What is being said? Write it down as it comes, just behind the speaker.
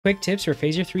Quick tips for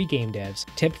Phaser 3 game devs.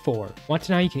 Tip 4. Want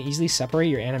to know how you can easily separate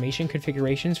your animation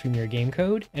configurations from your game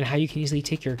code, and how you can easily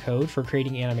take your code for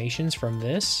creating animations from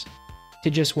this to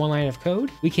just one line of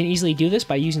code? We can easily do this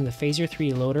by using the Phaser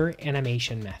 3 loader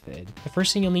animation method. The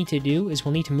first thing you'll need to do is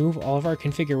we'll need to move all of our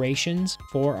configurations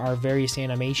for our various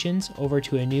animations over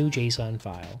to a new JSON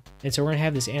file. And so we're going to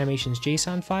have this animations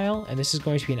JSON file, and this is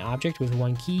going to be an object with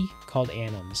one key called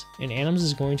anims. And anims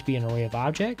is going to be an array of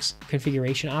objects,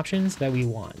 configuration options that we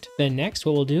want. Then next,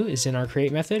 what we'll do is in our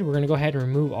create method, we're going to go ahead and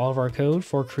remove all of our code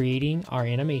for creating our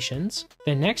animations.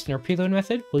 Then next, in our preload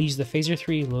method, we'll use the Phaser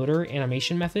 3 loader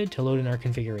animation method to load in our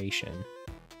configuration.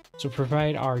 So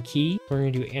provide our key. We're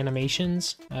going to do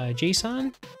animations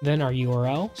JSON, then our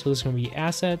URL. So this is going to be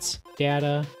assets,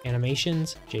 data,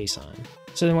 animations, JSON.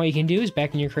 So then what you can do is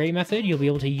back in your create method, you'll be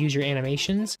able to use your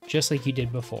animations just like you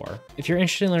did before. If you're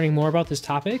interested in learning more about this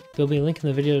topic, there'll be a link in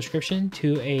the video description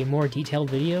to a more detailed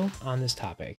video on this topic.